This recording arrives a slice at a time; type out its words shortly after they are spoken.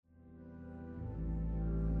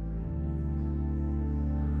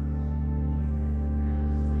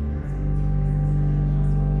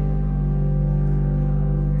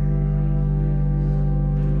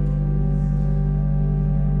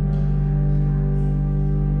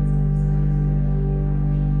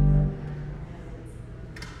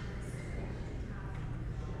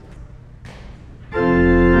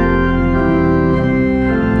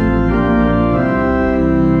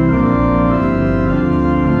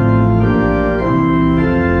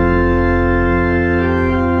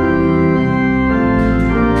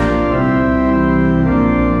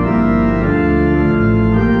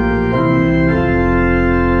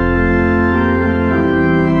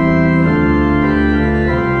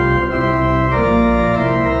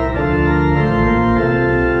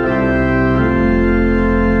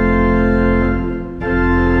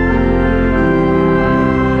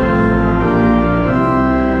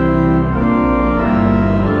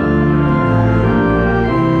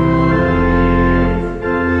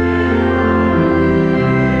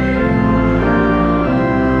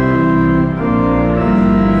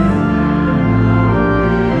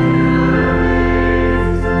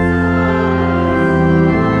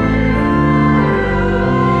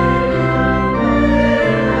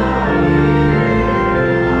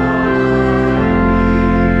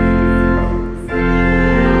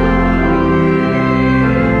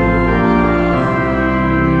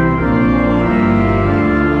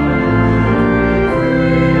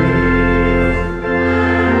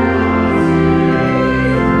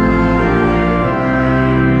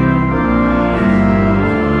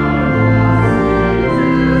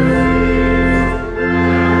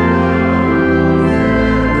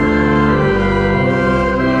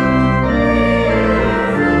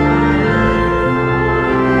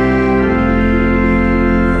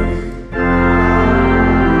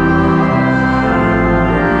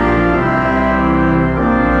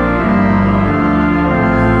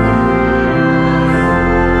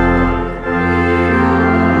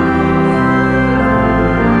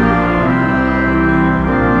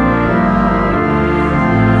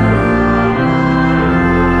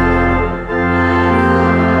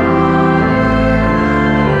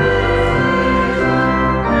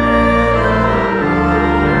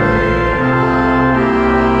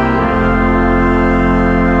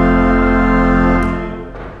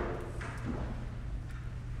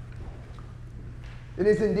It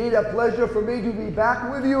is indeed a pleasure for me to be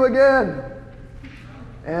back with you again.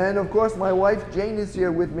 And of course, my wife Jane is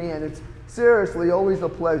here with me, and it's seriously always a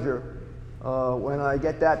pleasure when I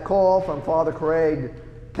get that call from Father Craig.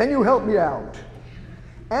 Can you help me out?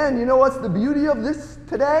 And you know what's the beauty of this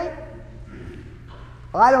today?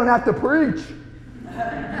 I don't have to preach.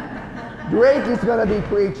 Drake is going to be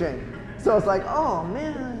preaching. So it's like, oh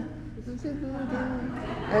man,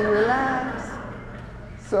 and relax.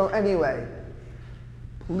 So anyway,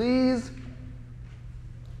 please,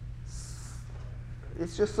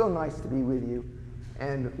 it's just so nice to be with you.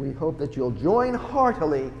 And we hope that you'll join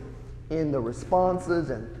heartily in the responses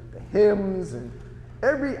and the hymns and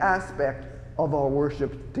every aspect of our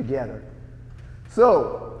worship together.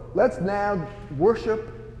 So let's now worship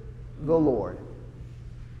the Lord.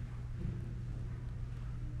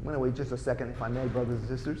 I'm going to wait just a second, if I may, brothers and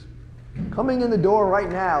sisters. Coming in the door right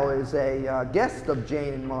now is a guest of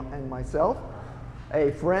Jane and myself,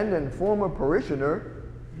 a friend and former parishioner.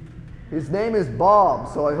 His name is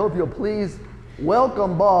Bob, so I hope you'll please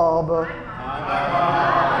welcome Bob. So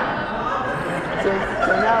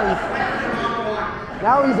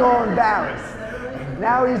now he's all embarrassed.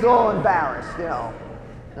 Now he's all embarrassed, you know.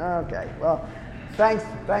 Okay, well, thanks,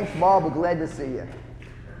 Bob. We're glad to see you.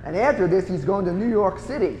 And after this, he's going to New York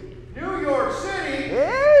City. New York City? Hey!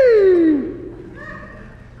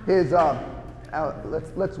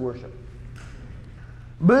 Let's worship.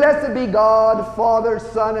 Blessed be God, Father,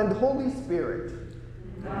 Son, and Holy Spirit.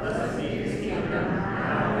 Blessed be his kingdom,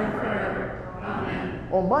 now and forever. Amen.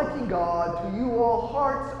 Almighty God, to you all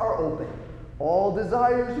hearts are open, all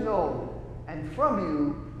desires known, and from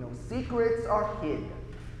you no secrets are hid.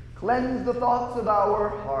 Cleanse the thoughts of our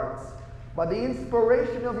hearts by the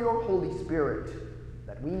inspiration of your Holy Spirit,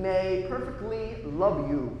 that we may perfectly love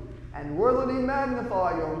you and worthily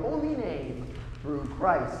magnify your holy name through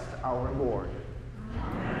Christ our Lord.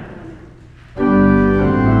 Amen.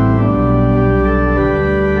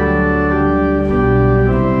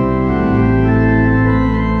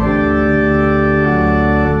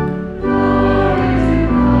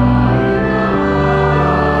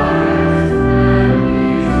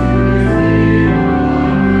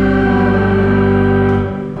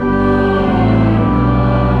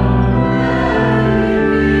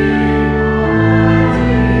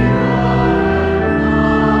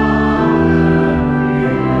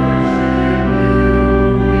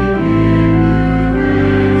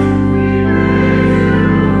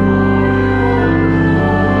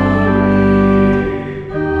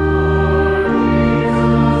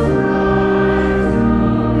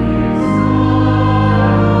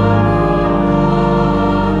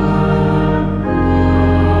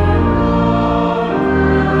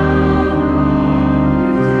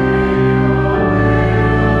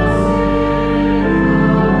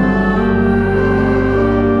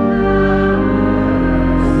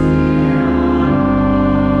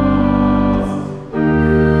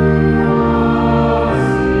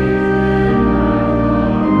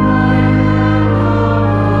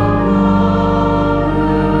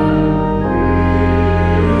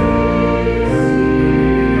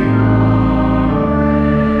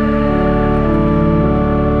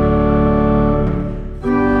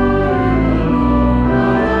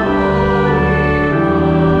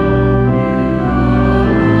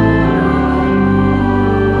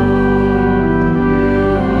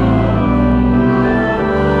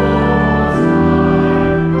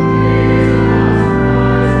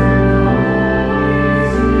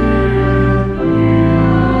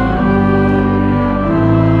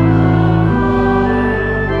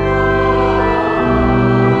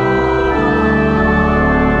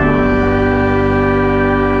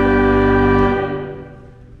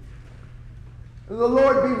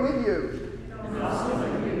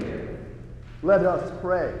 Let us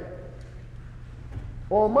pray.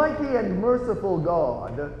 Almighty and merciful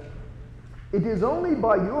God, it is only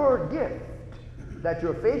by your gift that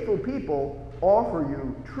your faithful people offer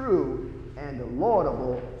you true and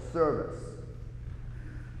laudable service.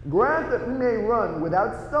 Grant that we may run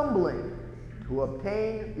without stumbling to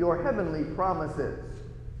obtain your heavenly promises.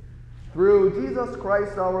 Through Jesus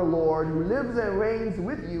Christ our Lord, who lives and reigns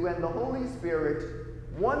with you and the Holy Spirit,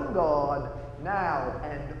 one God, now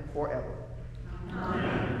and forever.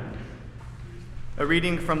 Amen. A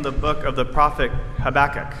reading from the book of the prophet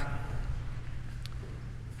Habakkuk.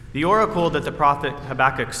 The oracle that the prophet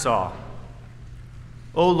Habakkuk saw.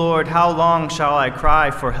 O Lord, how long shall I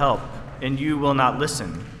cry for help, and you will not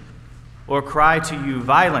listen? Or cry to you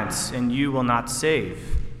violence, and you will not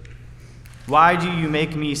save? Why do you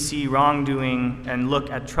make me see wrongdoing and look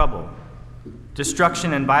at trouble?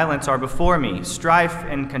 Destruction and violence are before me. Strife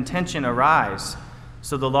and contention arise.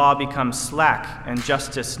 so the law becomes slack and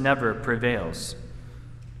justice never prevails.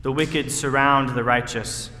 The wicked surround the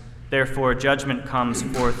righteous, therefore judgment comes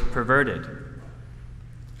forth perverted.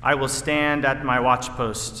 I will stand at my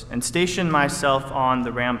watchpost and station myself on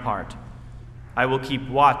the rampart. I will keep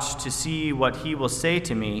watch to see what he will say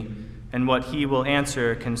to me and what he will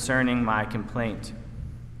answer concerning my complaint.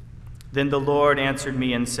 Then the Lord answered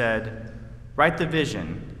me and said, "Write the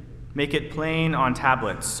vision, make it plain on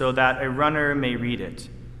tablets, so that a runner may read it.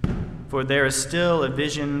 For there is still a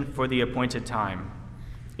vision for the appointed time.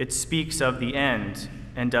 It speaks of the end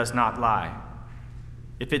and does not lie.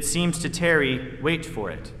 If it seems to tarry, wait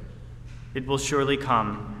for it. It will surely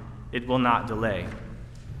come, it will not delay.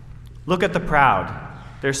 Look at the proud,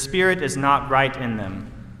 their spirit is not right in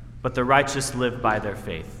them, but the righteous live by their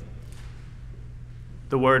faith."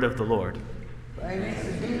 The word of the Lord. Thanks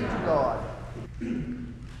be to God.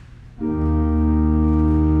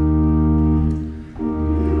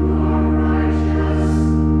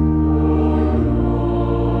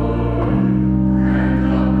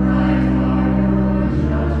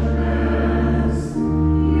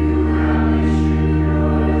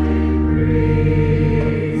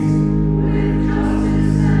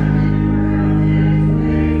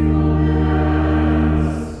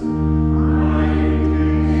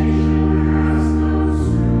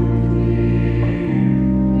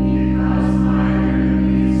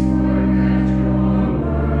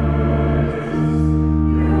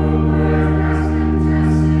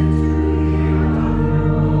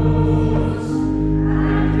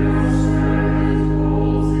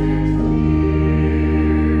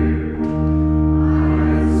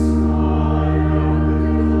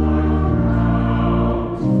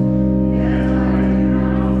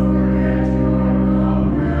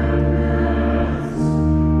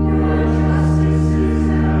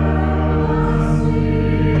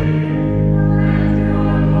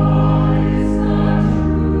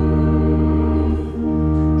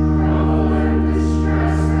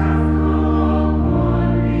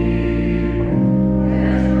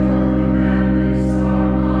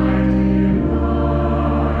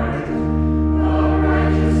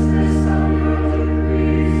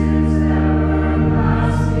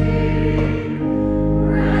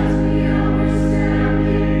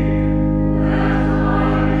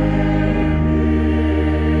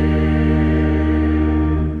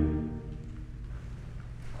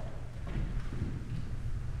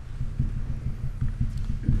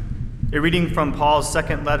 A reading from Paul's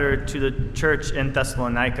second letter to the church in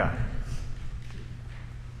Thessalonica.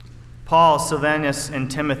 Paul, Silvanus,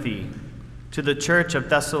 and Timothy, to the church of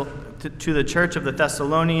the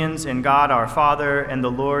Thessalonians in God our Father and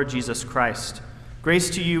the Lord Jesus Christ. Grace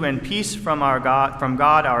to you and peace from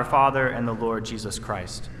God our Father and the Lord Jesus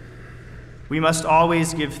Christ. We must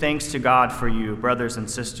always give thanks to God for you, brothers and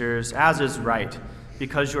sisters, as is right,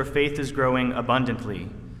 because your faith is growing abundantly,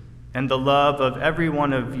 and the love of every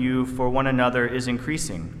one of you for one another is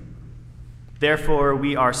increasing. Therefore,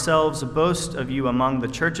 we ourselves boast of you among the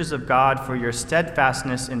churches of God for your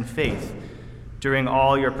steadfastness in faith during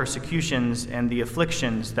all your persecutions and the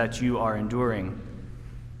afflictions that you are enduring.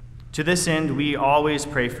 To this end, we always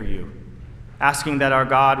pray for you, asking that our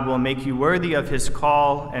God will make you worthy of his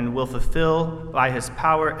call and will fulfill by his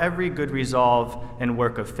power every good resolve and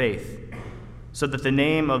work of faith, so that the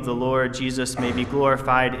name of the Lord Jesus may be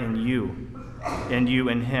glorified in you, and you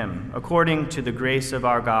in him, according to the grace of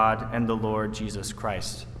our God and the Lord Jesus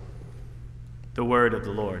Christ. The word of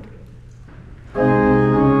the Lord.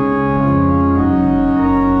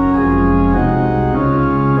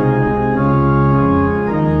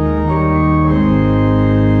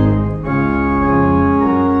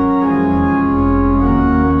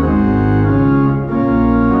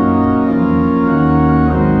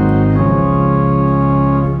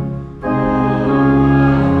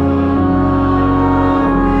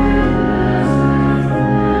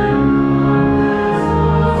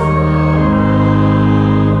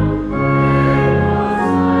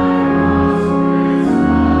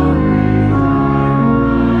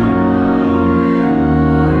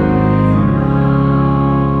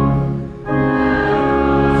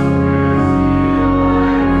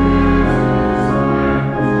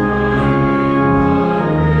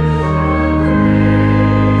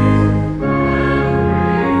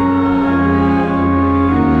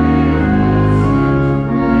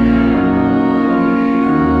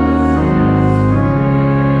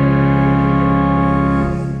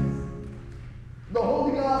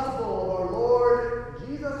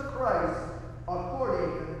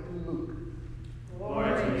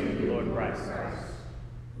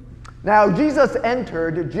 Now Jesus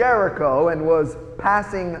entered Jericho and was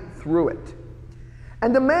passing through it.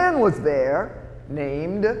 And a man was there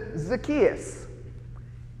named Zacchaeus.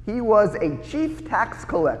 He was a chief tax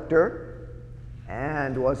collector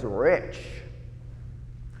and was rich.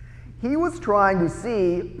 He was trying to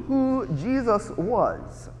see who Jesus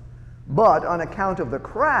was, but on account of the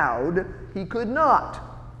crowd, he could not,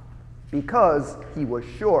 because he was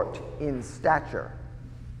short in stature.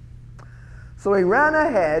 So he ran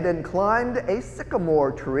ahead and climbed a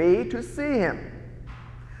sycamore tree to see him,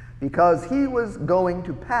 because he was going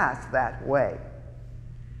to pass that way.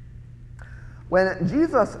 When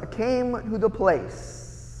Jesus came to the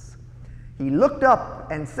place, he looked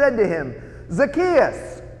up and said to him,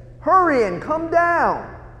 "Zacchaeus, hurry and come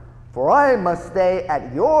down, for I must stay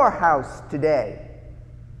at your house today."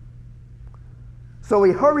 So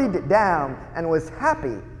he hurried down and was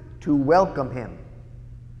happy to welcome him.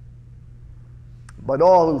 But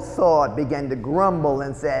all who saw it began to grumble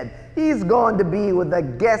and said, "He's gone to be with the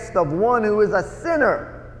guest of one who is a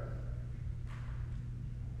sinner."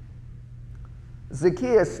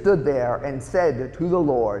 Zacchaeus stood there and said to the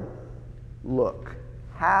Lord, "Look,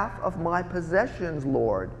 half of my possessions,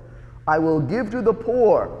 Lord, I will give to the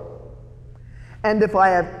poor. And if I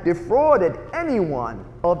have defrauded anyone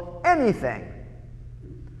of anything,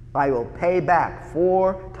 I will pay back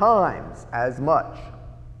 4 times as much."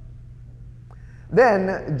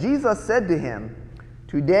 Then Jesus said to him,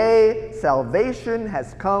 "Today salvation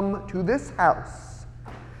has come to this house,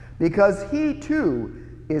 because he too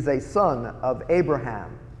is a son of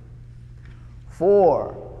Abraham.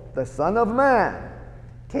 For the Son of Man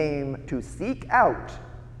came to seek out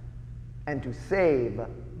and to save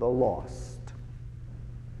the lost."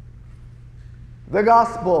 The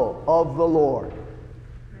Gospel of the Lord.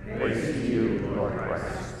 Praise to you, Lord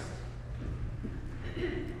Christ.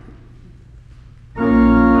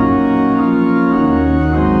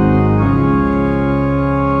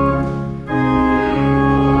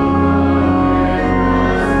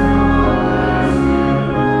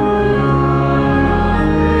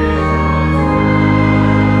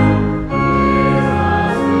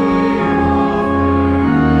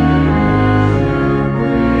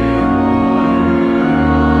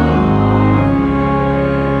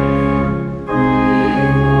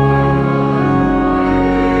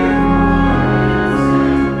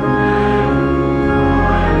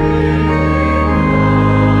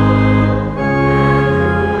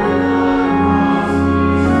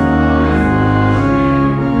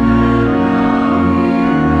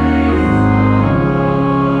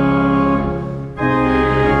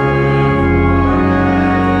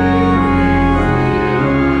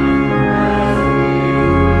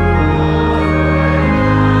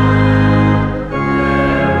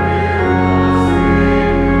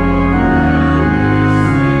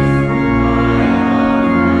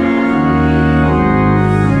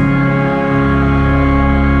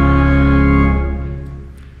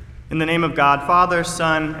 Of God, Father,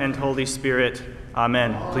 Son, and Holy Spirit.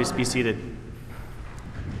 Amen. Please be seated.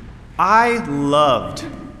 I loved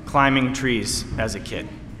climbing trees as a kid.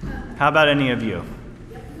 How about any of you?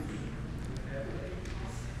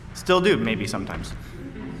 Still do, maybe sometimes.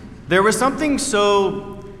 There was something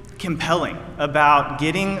so compelling about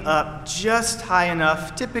getting up just high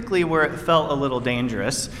enough, typically where it felt a little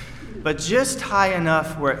dangerous, but just high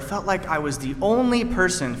enough where it felt like I was the only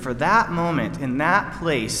person for that moment in that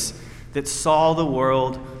place that saw the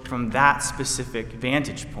world from that specific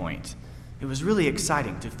vantage point. It was really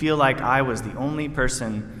exciting to feel like I was the only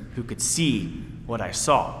person who could see what I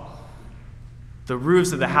saw. The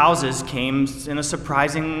roofs of the houses came in a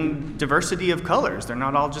surprising diversity of colors. They're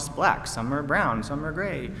not all just black. Some are brown, some are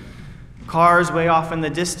gray. Cars way off in the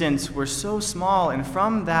distance were so small, and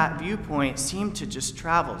from that viewpoint seemed to just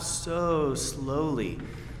travel so slowly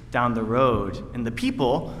down the road, and the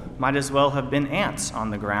people might as well have been ants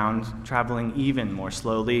on the ground, traveling even more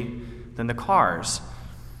slowly than the cars.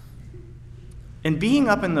 And being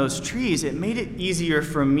up in those trees, it made it easier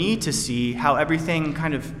for me to see how everything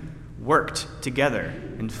kind of worked together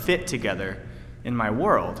and fit together in my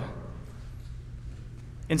world.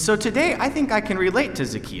 And so today, I think I can relate to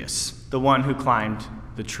Zacchaeus, the one who climbed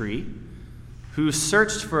the tree, who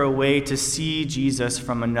searched for a way to see Jesus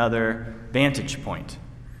from another vantage point.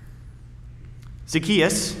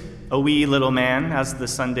 Zacchaeus, a wee little man, as the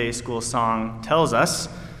Sunday school song tells us.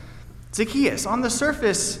 Zacchaeus, on the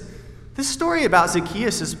surface, this story about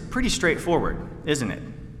Zacchaeus is pretty straightforward, isn't it?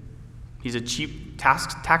 He's a cheap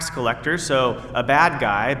tax collector, so a bad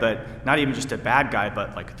guy, but not even just a bad guy,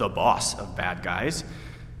 but like the boss of bad guys.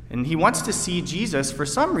 And he wants to see Jesus, for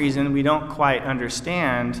some reason we don't quite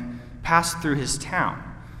understand, pass through his town.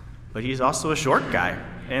 But he's also a short guy,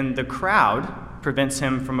 and the crowd prevents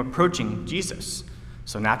him from approaching Jesus.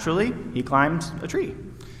 So naturally, he climbs a tree.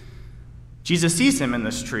 Jesus sees him in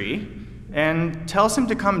this tree and tells him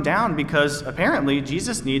to come down because apparently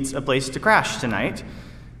Jesus needs a place to crash tonight.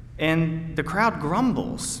 And the crowd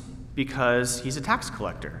grumbles because he's a tax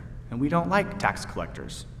collector, and we don't like tax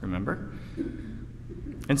collectors, remember?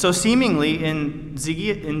 And so seemingly in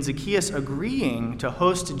Zacchaeus agreeing to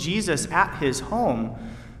host Jesus at his home,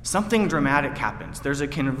 something dramatic happens. There's a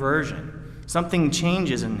conversion. Something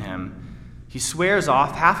changes in him. He swears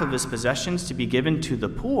off half of his possessions to be given to the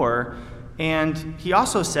poor, and he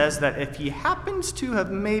also says that if he happens to have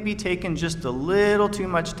maybe taken just a little too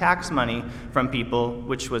much tax money from people,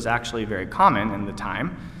 which was actually very common in the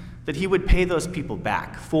time, that he would pay those people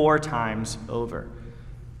back 4 times over.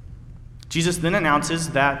 Jesus then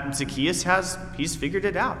announces that Zacchaeus he's figured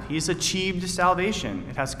it out. He's achieved salvation.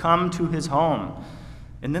 It has come to his home.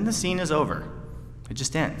 And then the scene is over. It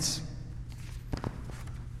just ends.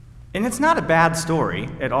 And it's not a bad story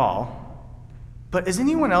at all. But is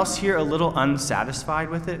anyone else here a little unsatisfied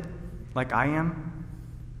with it, like I am?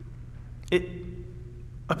 It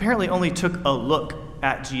apparently only took a look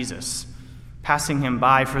at Jesus, passing him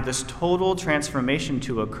by, for this total transformation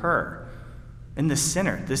to occur. And the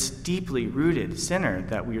sinner, this deeply rooted sinner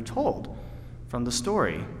that we are told from the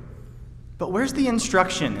story. But where's the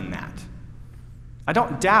instruction in that? I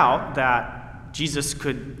don't doubt that Jesus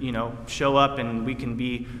could, show up and we can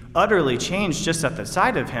be utterly changed just at the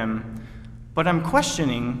sight of him. But I'm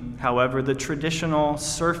questioning, however, the traditional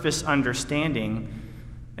surface understanding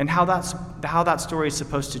and how that story is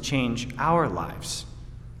supposed to change our lives.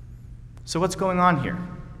 So what's going on here?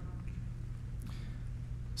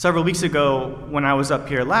 Several weeks ago, when I was up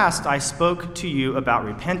here last, I spoke to you about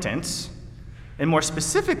repentance. And more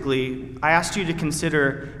specifically, I asked you to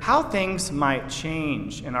consider how things might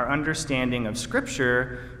change in our understanding of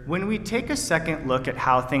Scripture when we take a second look at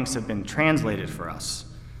how things have been translated for us.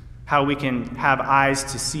 How we can have eyes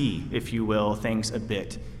to see, if you will, things a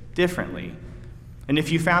bit differently. And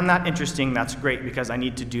if you found that interesting, that's great, because I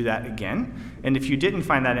need to do that again. And if you didn't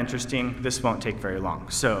find that interesting, this won't take very long.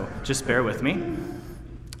 So just bear with me.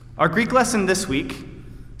 Our Greek lesson this week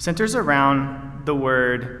centers around the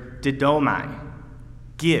word didomai,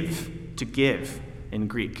 give, to give in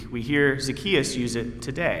Greek. We hear Zacchaeus use it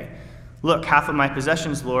today. Look, half of my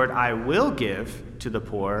possessions, Lord, I will give to the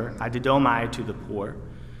poor. I didomai to the poor.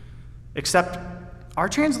 Except our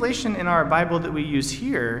translation in our Bible that we use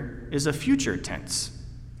here is a future tense.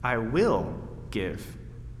 I will give.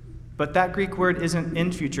 But that Greek word isn't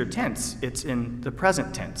in future tense. It's in the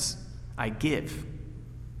present tense. I give.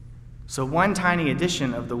 So one tiny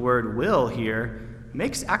addition of the word will here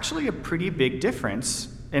makes actually a pretty big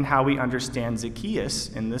difference in how we understand Zacchaeus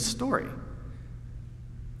in this story.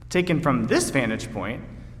 Taken from this vantage point,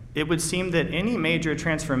 it would seem that any major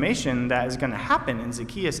transformation that is going to happen in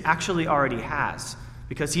Zacchaeus actually already has,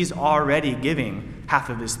 because he's already giving half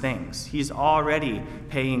of his things. He's already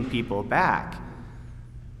paying people back.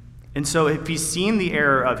 And so if he's seen the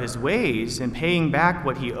error of his ways and paying back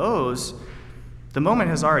what he owes, the moment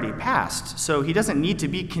has already passed. So he doesn't need to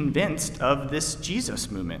be convinced of this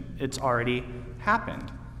Jesus movement. It's already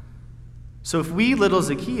happened. So if we little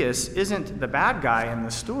Zacchaeus isn't the bad guy in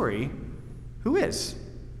the story, who is?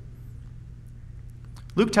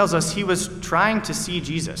 Luke tells us he was trying to see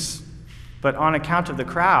Jesus, but on account of the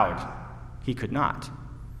crowd, he could not.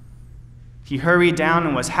 He hurried down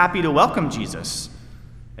and was happy to welcome Jesus,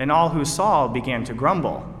 and all who saw began to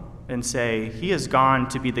grumble and say, he has gone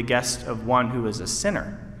to be the guest of one who is a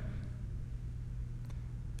sinner.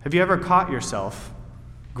 Have you ever caught yourself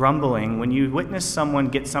grumbling when you witness someone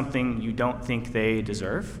get something you don't think they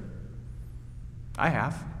deserve? I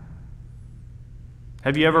have.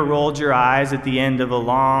 Have you ever rolled your eyes at the end of a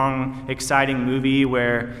long, exciting movie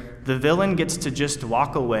where the villain gets to just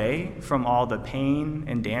walk away from all the pain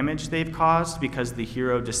and damage they've caused because the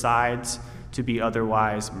hero decides to be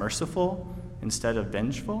otherwise merciful instead of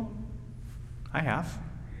vengeful? I have.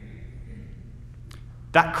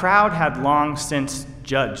 That crowd had long since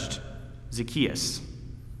judged Zacchaeus.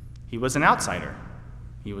 He was an outsider.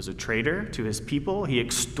 He was a traitor to his people. He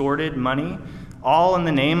extorted money, all in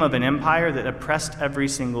the name of an empire that oppressed every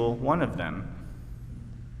single one of them.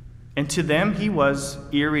 And to them, he was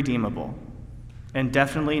irredeemable and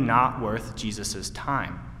definitely not worth Jesus'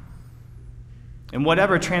 time. And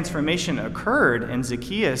whatever transformation occurred in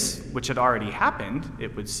Zacchaeus, which had already happened,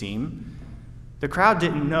 it would seem, the crowd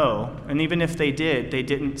didn't know, and even if they did, they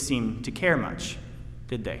didn't seem to care much,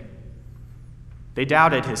 did they? They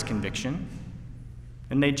doubted his conviction,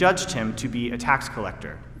 and they judged him to be a tax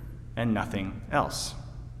collector and nothing else.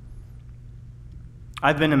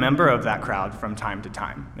 I've been a member of that crowd from time to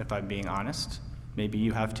time, if I'm being honest. Maybe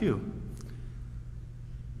you have too.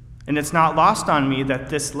 And it's not lost on me that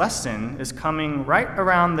this lesson is coming right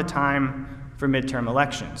around the time for midterm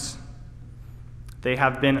elections. They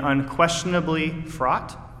have been unquestionably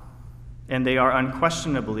fraught, and they are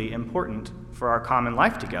unquestionably important for our common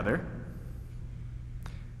life together.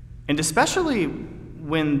 And especially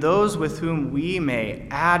when those with whom we may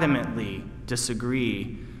adamantly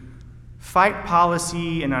disagree fight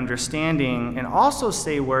policy and understanding and also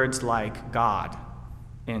say words like God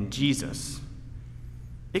and Jesus,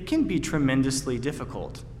 it can be tremendously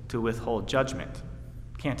difficult to withhold judgment,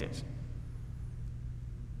 can't it?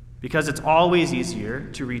 Because it's always easier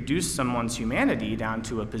to reduce someone's humanity down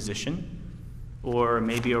to a position or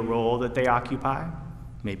maybe a role that they occupy,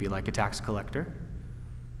 maybe like a tax collector.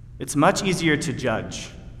 It's much easier to judge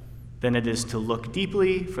than it is to look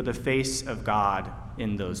deeply for the face of God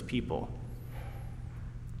in those people.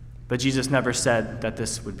 But Jesus never said that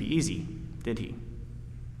this would be easy, did he?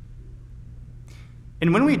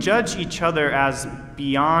 And when we judge each other as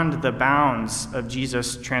beyond the bounds of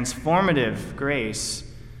Jesus' transformative grace,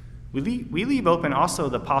 we leave open also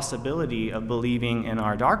the possibility of believing in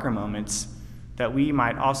our darker moments that we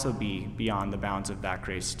might also be beyond the bounds of that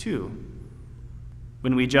grace too.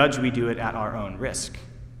 When we judge, we do it at our own risk.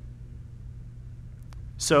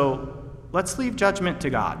 So let's leave judgment to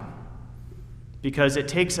God, because it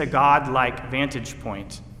takes a God-like vantage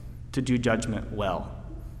point to do judgment well.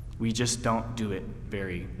 We just don't do it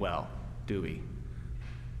very well, do we?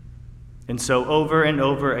 And so over and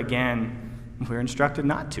over again, we're instructed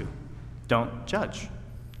not to. Don't judge.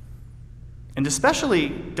 And especially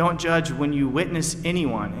don't judge when you witness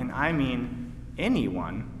anyone, and I mean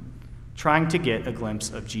anyone, trying to get a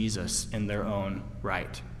glimpse of Jesus in their own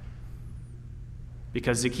right.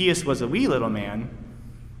 Because Zacchaeus was a wee little man,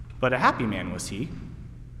 but a happy man was he,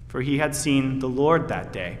 for he had seen the Lord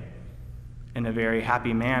that day, and a very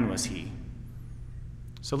happy man was he.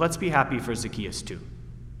 So let's be happy for Zacchaeus too.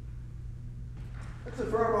 Let's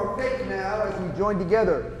affirm our faith now as we join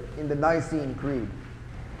together in the Nicene Creed.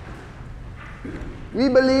 We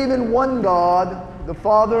believe in one God, the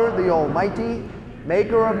Father, the Almighty,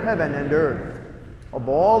 maker of heaven and earth, of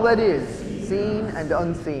all that is, seen and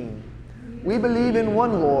unseen. We believe in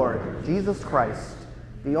one Lord, Jesus Christ,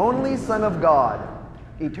 the only Son of God,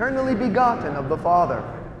 eternally begotten of the Father,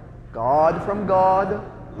 God from God,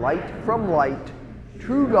 light from light,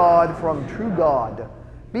 true God from true God,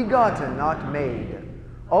 begotten, not made,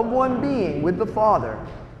 of one being with the Father.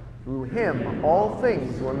 Through him all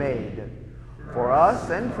things were made. For us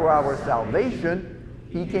and for our salvation,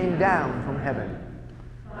 he came down from heaven.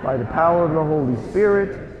 By the power of the Holy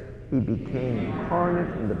Spirit, he became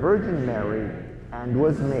incarnate in the Virgin Mary and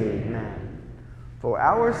was made man. For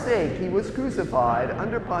our sake he was crucified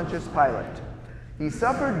under Pontius Pilate. He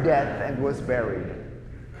suffered death and was buried.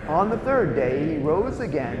 On the third day he rose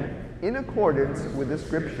again in accordance with the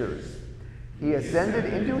Scriptures. He ascended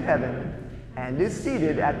into heaven and is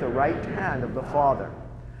seated at the right hand of the Father.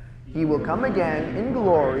 He will come again in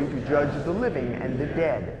glory to judge the living and the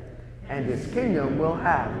dead, and his kingdom will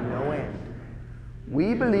have no end.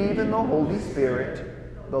 We believe in the Holy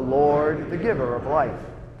Spirit, the Lord, the giver of life,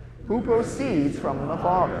 who proceeds from the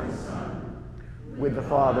Father. With the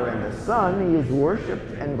Father and the Son he is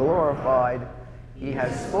worshipped and glorified. He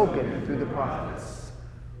has spoken through the prophets.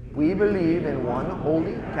 We believe in one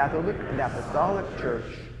holy, Catholic, and Apostolic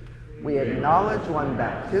Church. We acknowledge one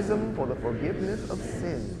baptism for the forgiveness of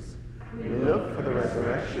sins. We look for the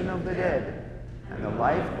resurrection of the dead and the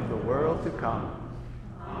life of the world to come.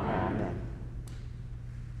 Amen.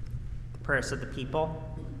 The prayers of the people.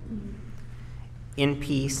 In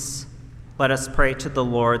peace, let us pray to the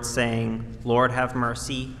Lord, saying, Lord, have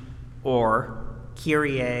mercy, or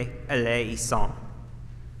Kyrie eleison.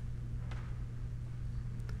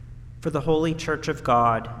 For the holy church of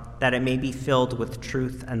God, that it may be filled with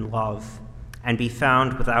truth and love, and be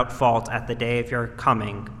found without fault at the day of your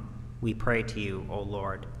coming, we pray to you, O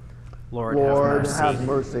Lord. Lord, have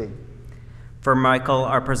mercy. For Michael,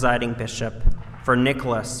 our presiding bishop, for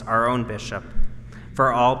Nicholas, our own bishop,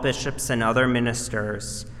 for all bishops and other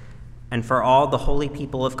ministers, and for all the holy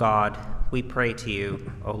people of God, we pray to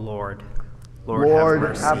you, O Lord.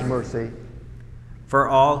 Lord, have mercy. For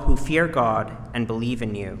all who fear God and believe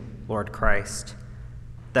in you, Lord Christ,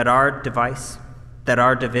 that our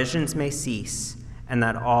divisions may cease, and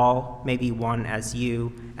that all may be one as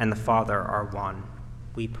you and the Father are one.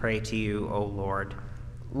 We pray to you, O Lord.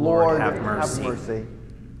 Lord, have mercy.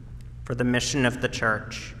 For the mission of the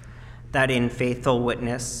Church, that in faithful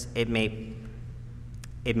witness it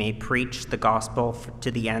may preach the gospel to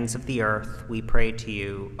the ends of the earth, we pray to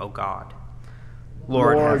you, O God.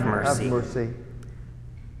 Lord, have mercy.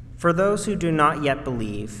 For those who do not yet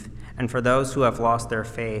believe, and for those who have lost their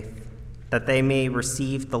faith, that they may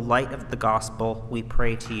receive the light of the gospel, we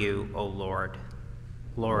pray to you, O Lord.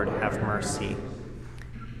 Lord, have mercy.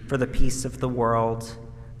 For the peace of the world,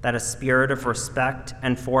 that a spirit of respect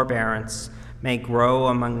and forbearance may grow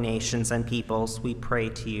among nations and peoples, we pray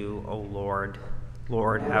to you, O Lord.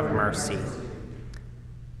 Lord, have mercy.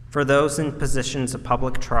 For those in positions of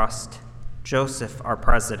public trust, Joseph, our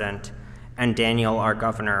president, and Daniel, our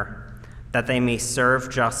governor, that they may serve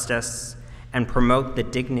justice and promote the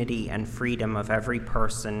dignity and freedom of every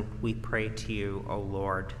person, we pray to you, O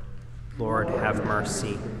Lord. Lord, have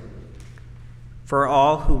mercy. For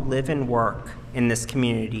all who live and work in this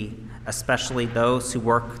community, especially those who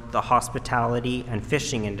work the hospitality and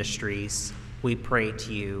fishing industries, we pray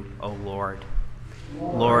to you, O Lord.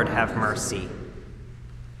 Lord, have mercy.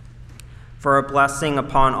 For a blessing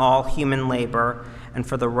upon all human labor and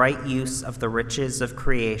for the right use of the riches of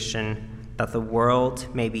creation, that the world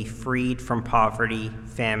may be freed from poverty,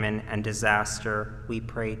 famine, and disaster, we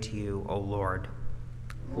pray to you, O Lord.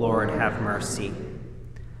 Lord, have mercy.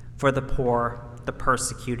 For the poor, the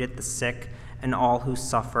persecuted, the sick, and all who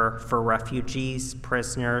suffer, for refugees,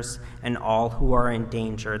 prisoners, and all who are in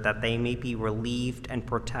danger, that they may be relieved and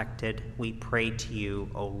protected, we pray to you,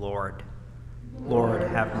 O Lord. Lord,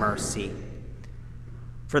 have mercy.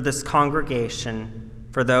 For this congregation,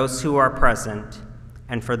 for those who are present,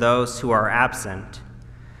 and for those who are absent,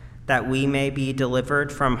 that we may be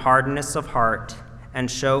delivered from hardness of heart and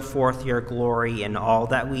show forth your glory in all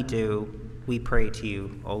that we do, we pray to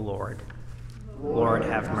you, O Lord. Lord,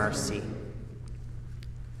 have mercy.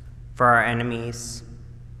 For our enemies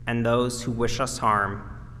and those who wish us harm,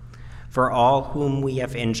 for all whom we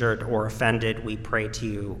have injured or offended, we pray to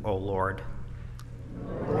you, O Lord.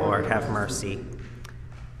 Lord, have mercy.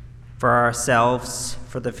 For ourselves,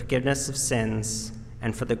 for the forgiveness of sins,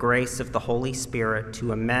 and for the grace of the Holy Spirit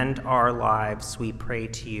to amend our lives, we pray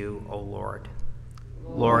to you, O Lord.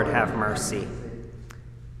 Lord, have mercy.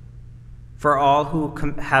 For all who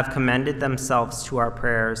have commended themselves to our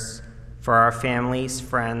prayers, for our families,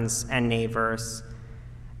 friends, and neighbors,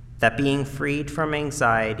 that being freed from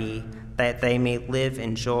anxiety, that they may live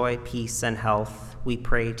in joy, peace, and health, we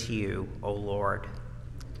pray to you, O Lord.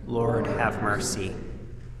 Lord, have mercy.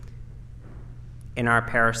 In our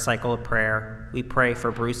parish cycle of prayer, we pray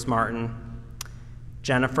for Bruce Martin,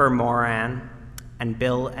 Jennifer Moran, and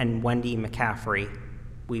Bill and Wendy McCaffrey.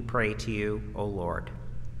 We pray to you, O Lord.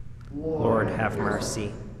 Lord, have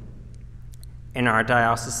mercy. In our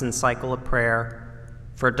diocesan cycle of prayer,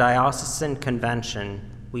 for diocesan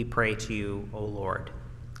convention, we pray to you, O Lord.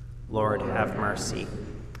 Lord, have mercy.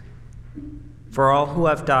 For all who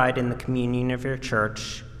have died in the communion of your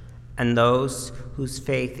church, and those whose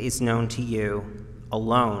faith is known to you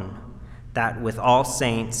alone, that with all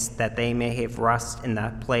saints, that they may have rest in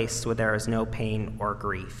that place where there is no pain or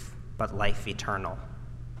grief, but life eternal.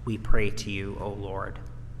 We pray to you, O Lord.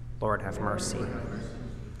 Lord, have mercy.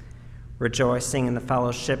 Rejoicing in the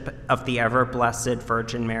fellowship of the ever-blessed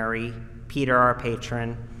Virgin Mary, Peter our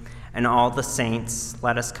patron, and all the saints,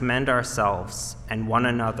 let us commend ourselves and one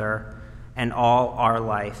another and all our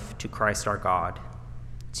life to Christ our God.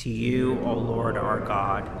 To you, O Lord our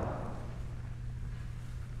God.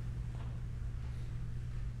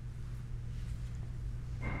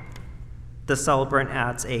 The celebrant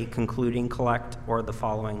adds a concluding collect or the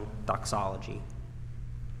following doxology.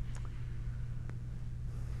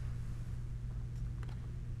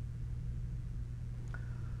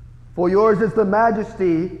 For yours is the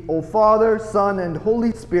majesty, O Father, Son, and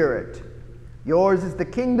Holy Spirit. Yours is the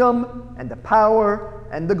kingdom and the power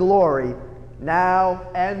and the glory, now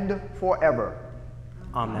and forever.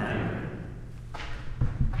 Amen.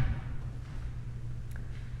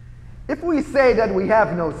 If we say that we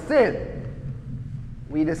have no sin,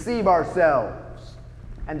 we deceive ourselves,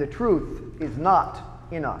 and the truth is not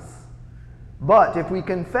in us. But if we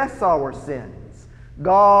confess our sins,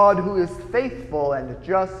 God, who is faithful and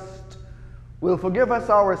just, will forgive us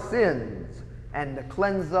our sins and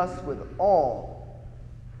cleanse us from all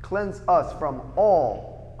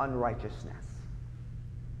unrighteousness.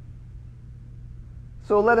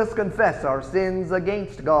 So let us confess our sins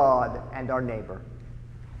against God and our neighbor.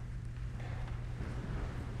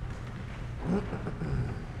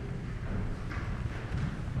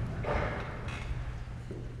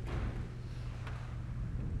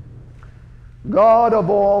 God of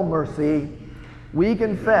all mercy, we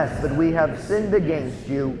confess that we have sinned against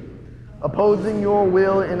you, opposing your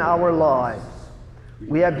will in our lives.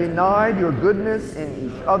 We have denied your goodness in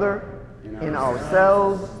each other, in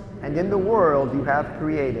ourselves, and in the world you have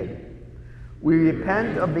created. We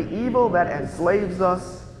repent of the evil that enslaves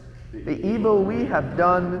us the evil we have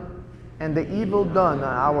done and the evil done on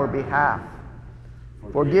our behalf.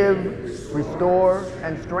 Forgive, restore,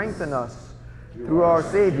 and strengthen us through our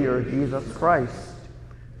Savior, Jesus Christ,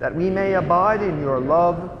 that we may abide in your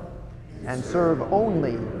love and serve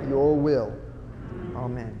only your will.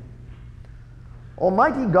 Amen.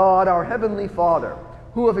 Almighty God, our Heavenly Father,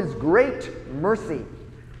 who of his great mercy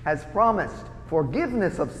has promised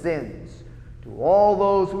forgiveness of sins to all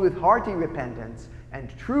those who with hearty repentance and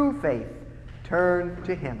true faith turn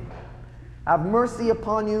to him, have mercy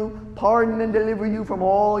upon you, pardon and deliver you from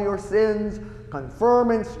all your sins,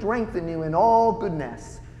 confirm and strengthen you in all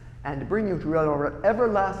goodness, and bring you to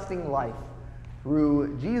everlasting life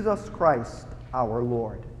through Jesus Christ our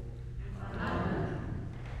Lord. Amen.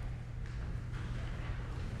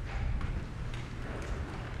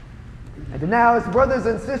 And now, as brothers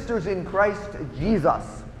and sisters in Christ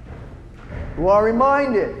Jesus, who are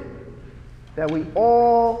reminded that we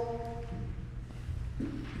all,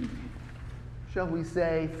 shall we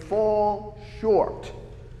say, fall short,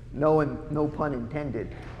 no pun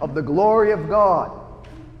intended, of the glory of God,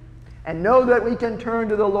 and know that we can turn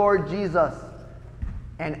to the Lord Jesus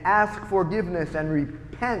and ask forgiveness and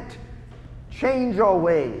repent, change our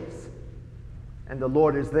ways. And the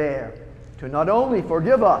Lord is there to not only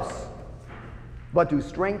forgive us, but to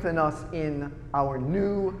strengthen us in our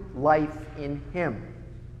new life in him.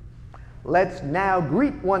 Let's now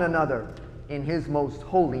greet one another in his most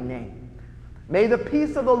holy name. May the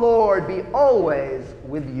peace of the Lord be always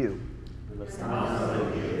with you.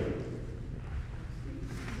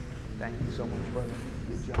 Thank you so much, brother.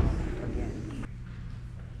 Good job again.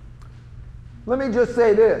 Let me just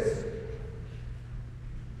say this.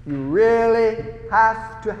 You really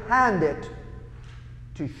have to hand it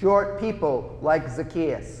to short people like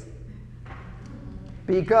Zacchaeus,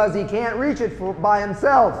 because he can't reach it by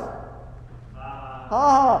himself. Come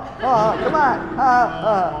on.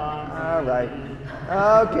 All right.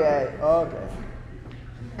 Okay.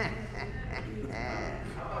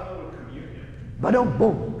 But don't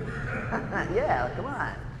boom. Yeah, come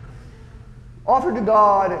on. Offer to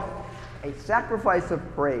God a sacrifice of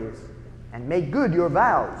praise and make good your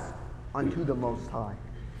vows unto the Most High.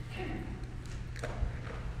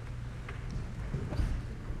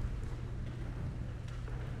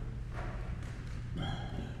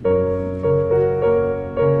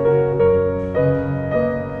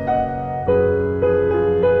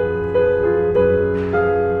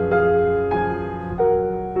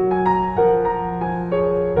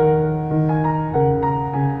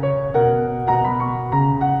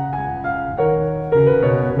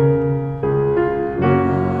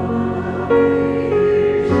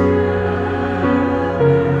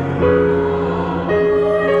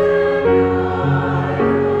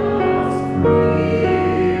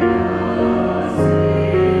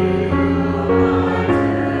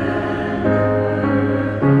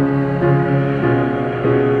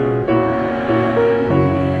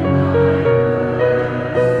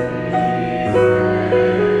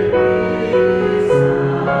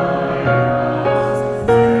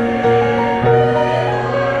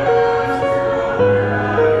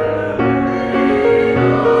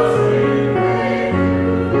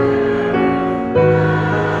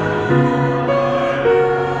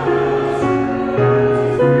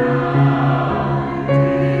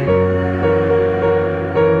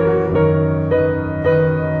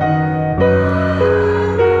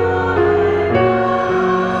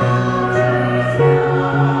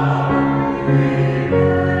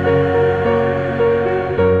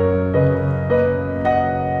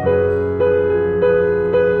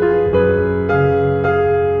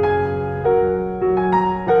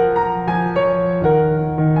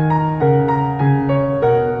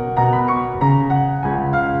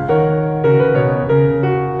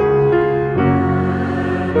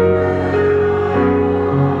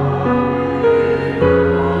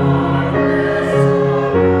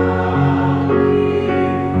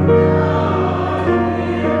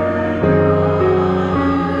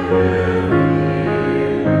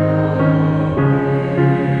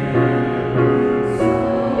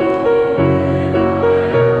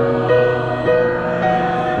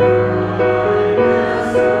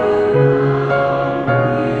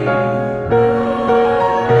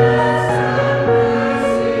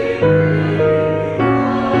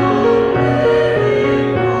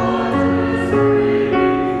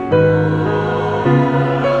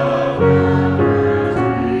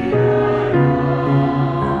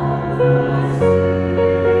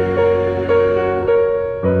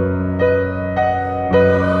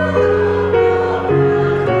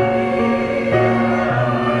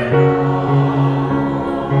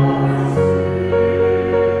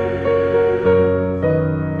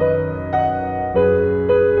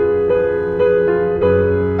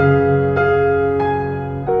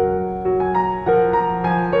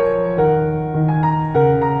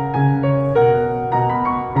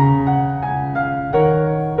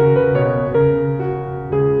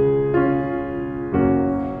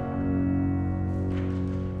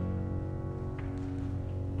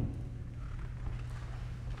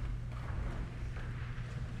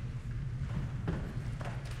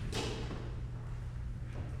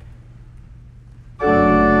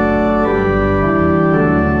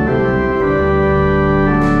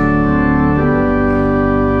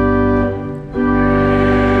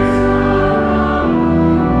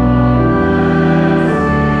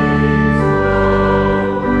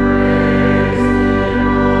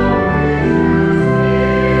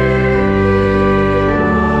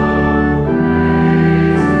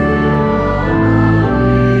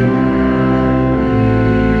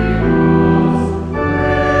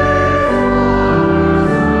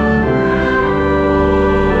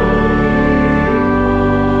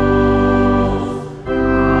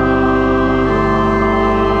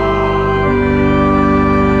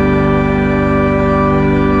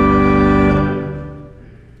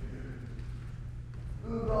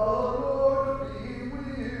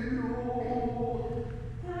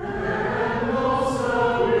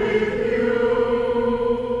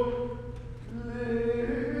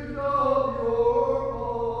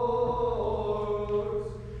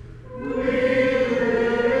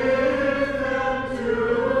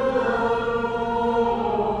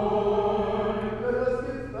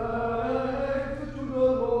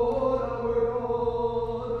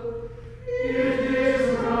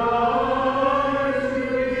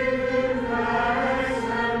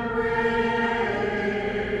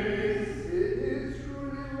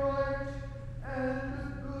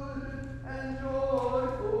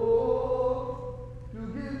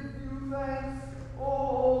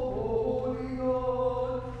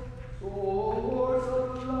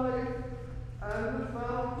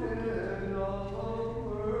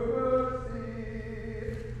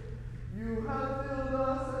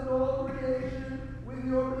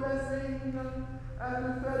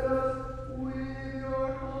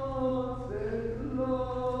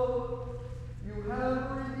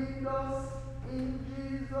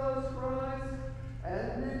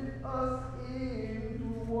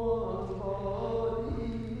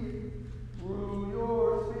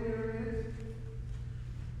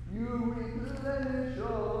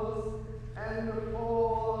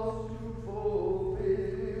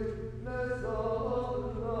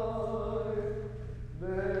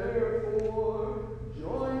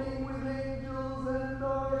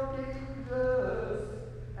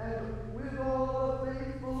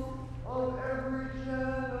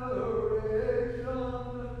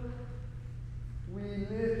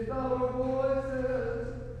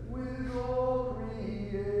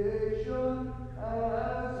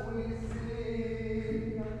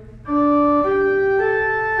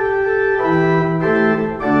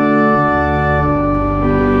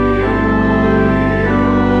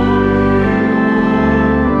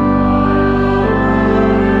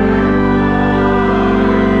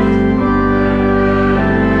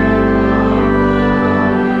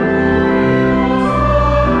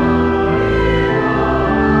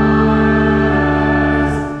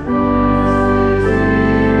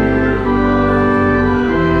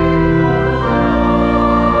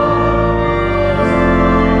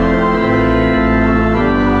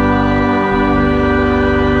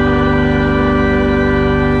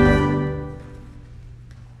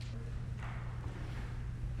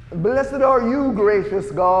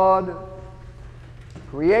 gracious God,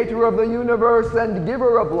 creator of the universe and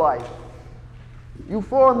giver of life, you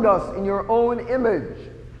formed us in your own image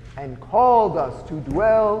and called us to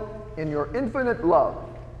dwell in your infinite love.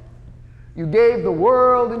 You gave the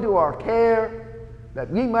world into our care that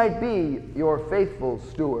we might be your faithful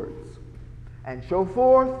stewards and show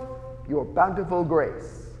forth your bountiful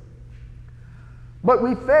grace. But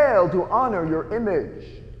we fail to honor your image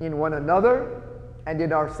in one another and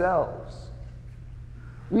in ourselves.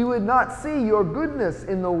 We would not see your goodness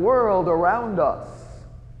in the world around us,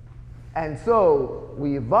 and so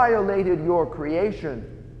we violated your creation,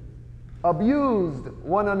 abused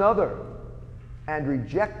one another, and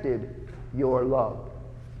rejected your love.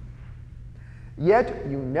 Yet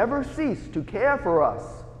you never ceased to care for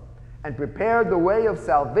us and prepared the way of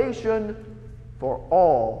salvation for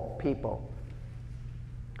all people.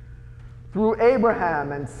 Through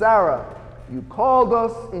Abraham and Sarah, you called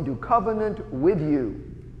us into covenant with you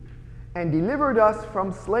and delivered us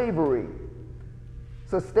from slavery,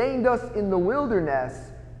 sustained us in the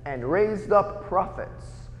wilderness, and raised up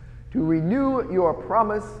prophets to renew your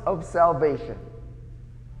promise of salvation.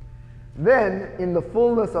 Then, in the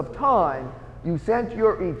fullness of time, you sent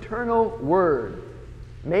your eternal word,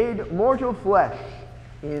 made mortal flesh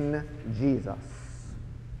in Jesus.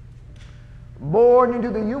 Born into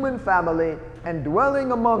the human family and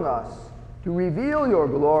dwelling among us to reveal your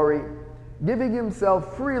glory, giving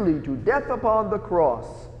himself freely to death upon the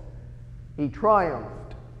cross, he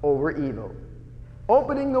triumphed over evil,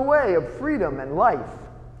 opening the way of freedom and life.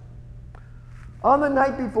 On the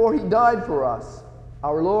night before he died for us,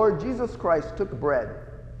 our Lord Jesus Christ took bread,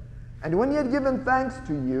 and when he had given thanks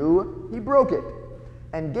to you, he broke it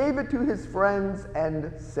and gave it to his friends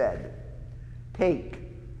and said, "Take,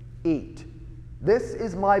 eat. This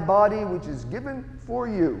is my body which is given for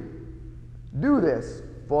you. Do this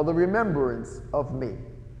for the remembrance of me."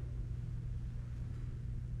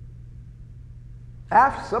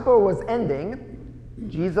 After supper was ending,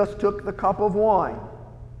 Jesus took the cup of wine,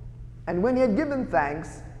 and when he had given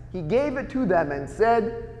thanks, he gave it to them and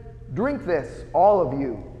said, "Drink this, all of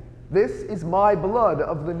you. This is my blood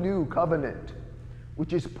of the new covenant,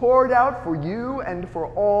 which is poured out for you and for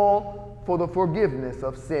all for the forgiveness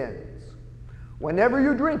of sins. Whenever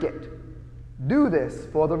you drink it, do this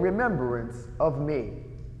for the remembrance of me."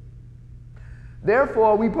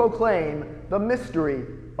 Therefore we proclaim the mystery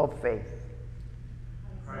of faith.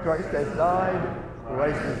 Christ has died,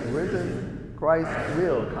 Christ is risen, Christ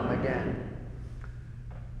will come again.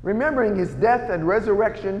 Remembering his death and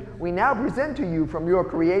resurrection, we now present to you from your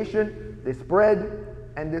creation this bread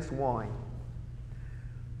and this wine.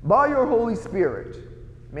 By your Holy Spirit,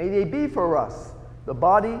 may they be for us the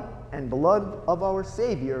body and blood of our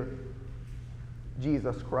Savior,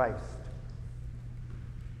 Jesus Christ.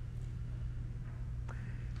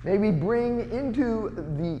 May we bring into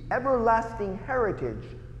the everlasting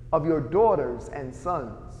heritage of your daughters and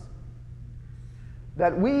sons,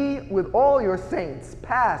 that we, with all your saints,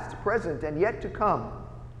 past, present, and yet to come,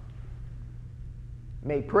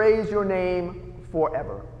 may praise your name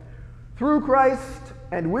forever. Through Christ,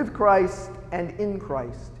 and with Christ, and in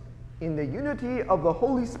Christ, in the unity of the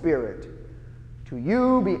Holy Spirit, to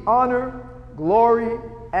you be honor, glory,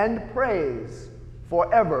 and praise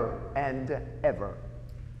forever and ever.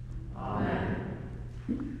 Amen.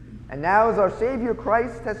 And now, as our Savior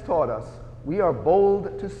Christ has taught us, we are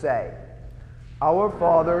bold to say, "Our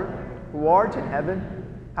Father, who art in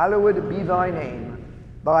heaven, hallowed be thy name.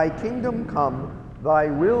 Thy kingdom come, thy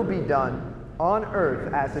will be done, on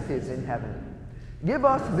earth as it is in heaven. Give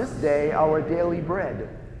us this day our daily bread,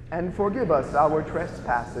 and forgive us our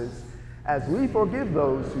trespasses, as we forgive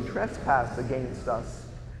those who trespass against us.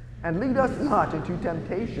 And lead us not into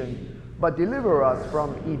temptation, but deliver us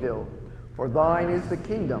from evil. For thine is the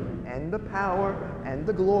kingdom, and the power, and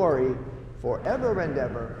the glory, forever and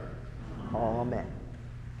ever. Amen."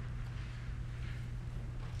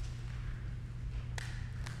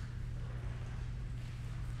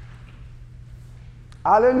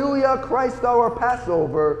 Alleluia, Christ our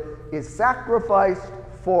Passover is sacrificed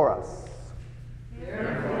for us.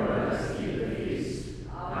 Therefore let us keep the feast.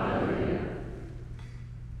 Alleluia.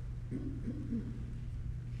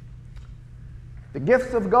 The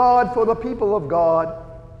gifts of God for the people of God,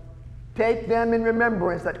 take them in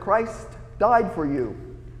remembrance that Christ died for you,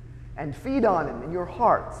 and feed on him in your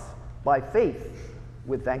hearts by faith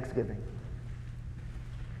with thanksgiving.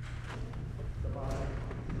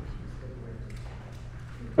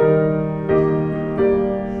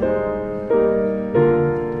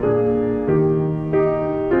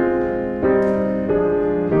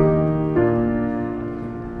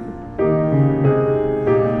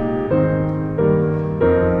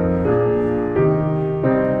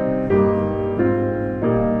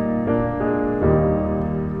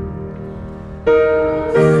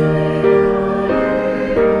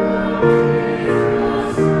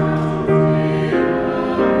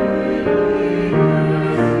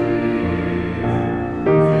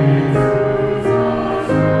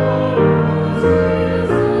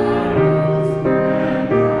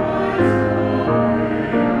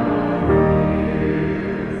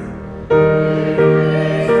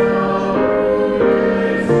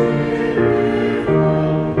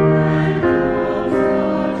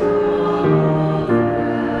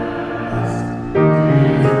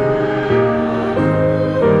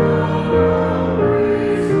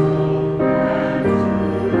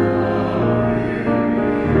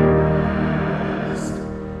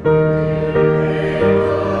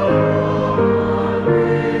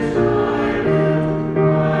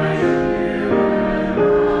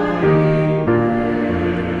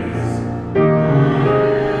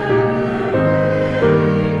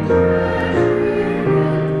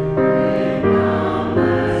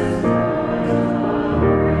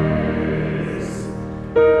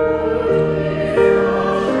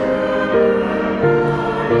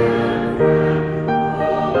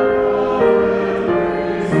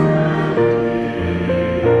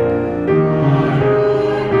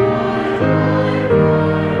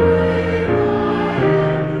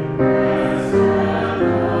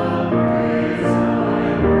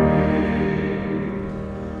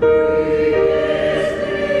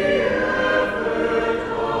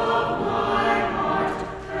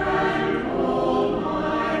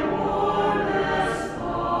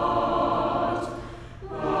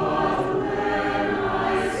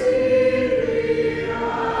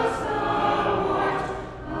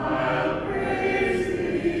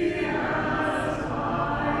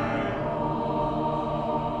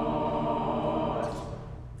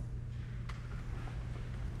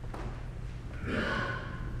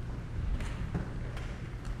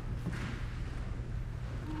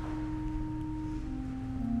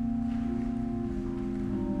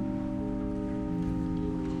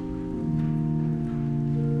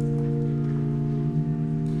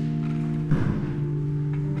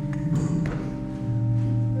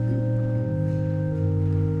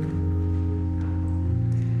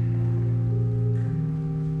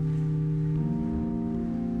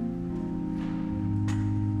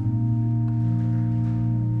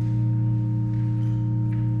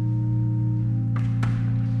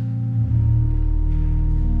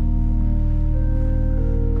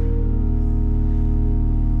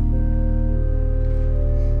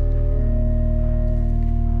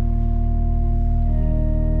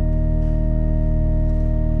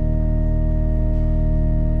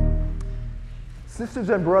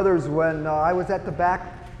 Sisters and brothers, when I was at the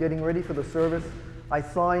back getting ready for the service, I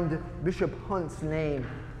signed Bishop Hunt's name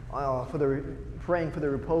praying for the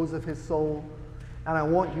repose of his soul. And I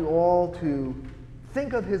want you all to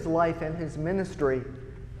think of his life and his ministry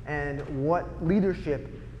and what leadership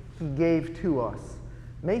he gave to us.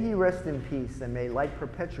 May he rest in peace, and may light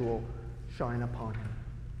perpetual shine upon him.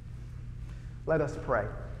 Let us pray.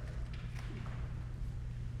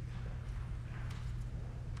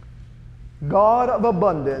 God of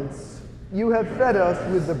abundance, you have fed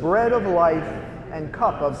us with the bread of life and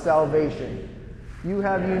cup of salvation. You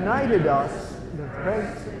have united us with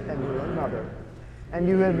Christ and one another, and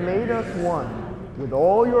you have made us one with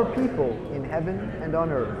all your people in heaven and on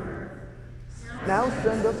earth. Now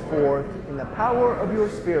send us forth in the power of your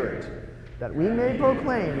Spirit, that we may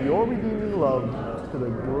proclaim your redeeming love to the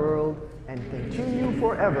world and continue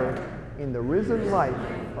forever in the risen life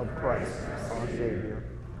of Christ, our Savior.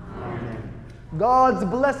 Amen. God's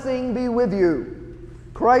blessing be with you.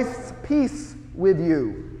 Christ's peace with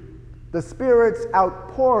you. The Spirit's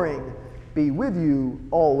outpouring be with you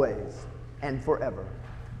always and forever.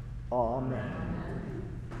 Amen.